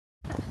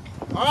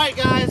All right,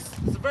 guys,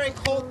 it's a very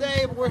cold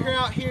day, but we're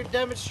out here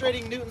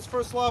demonstrating Newton's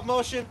first law of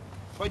motion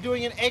by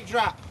doing an egg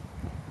drop.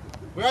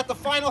 We're at the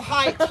final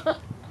height.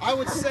 I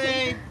would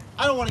say,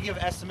 I don't want to give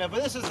an estimate,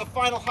 but this is the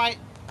final height.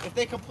 If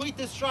they complete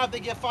this drop, they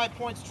get 5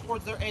 points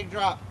towards their egg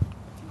drop.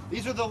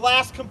 These are the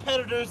last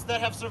competitors that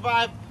have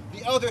survived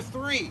the other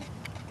 3.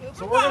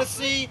 So we're going to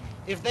see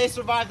if they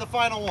survive the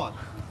final one.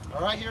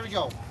 All right, here we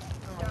go.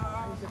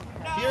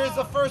 Here is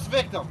the first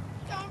victim.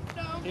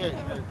 Here,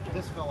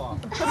 this fell off.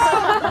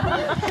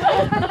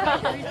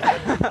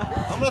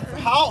 I'm going to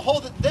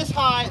hold it this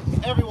high,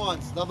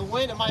 everyone's. Now the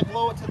wind, it might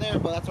blow it to there,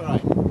 but that's all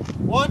right.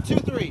 1, 2,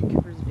 3. No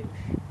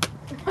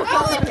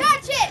one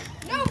touch it!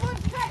 No one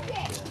touch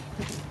it!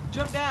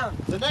 Jump down.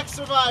 The next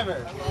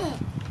survivor.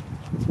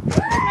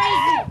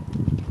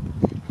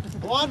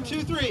 1,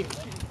 2, 3.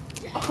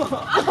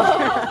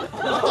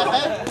 What the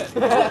heck?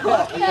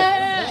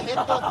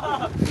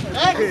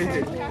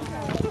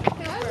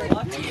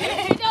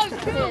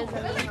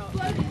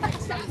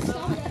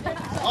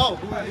 Oh,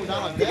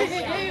 not like this.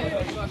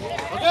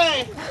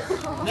 Okay.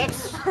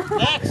 Next.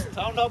 I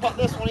don't know about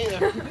this one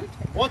either.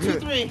 1, 2,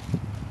 3.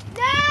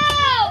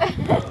 No!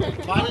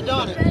 Finally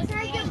done it. Hand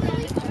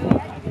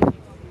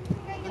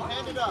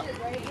it up.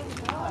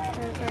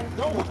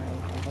 Don't worry.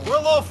 We're a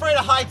little afraid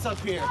of heights up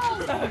here.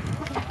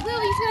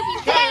 Lily's gonna be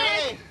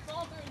Okay.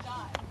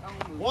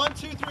 1,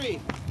 2, 3.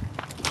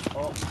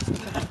 Oh.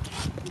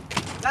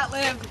 That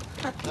lived.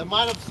 That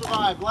might have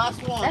survived.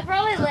 Last one. That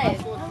probably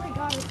lived. Oh my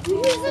god.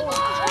 You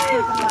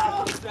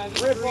survived!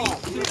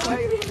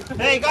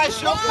 Hey guys,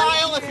 show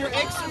Kyle if your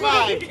egg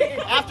survived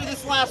after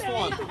this last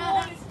one.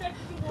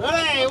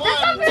 Ready?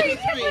 1, 2, 3.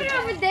 Put it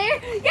over there.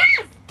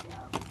 Yes!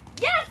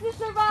 Yes, it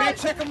survived! Okay,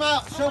 check them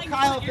out. Show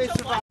Kyle if they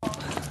survived.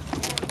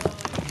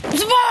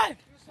 Survive!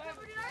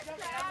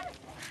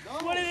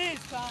 What it is,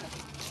 Kyle.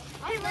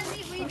 Hey,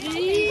 Lindsay, we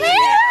did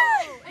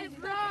it.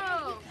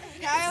 Bro.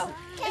 Kyle,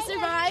 It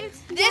survived.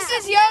 this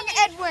is young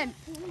Edwin,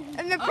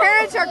 and the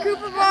parents are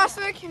Cooper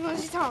Boswick and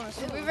Lindsay Thomas.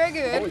 We're very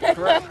good. Did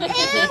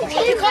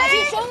you call?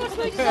 Show us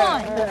what you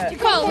got. Did you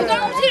call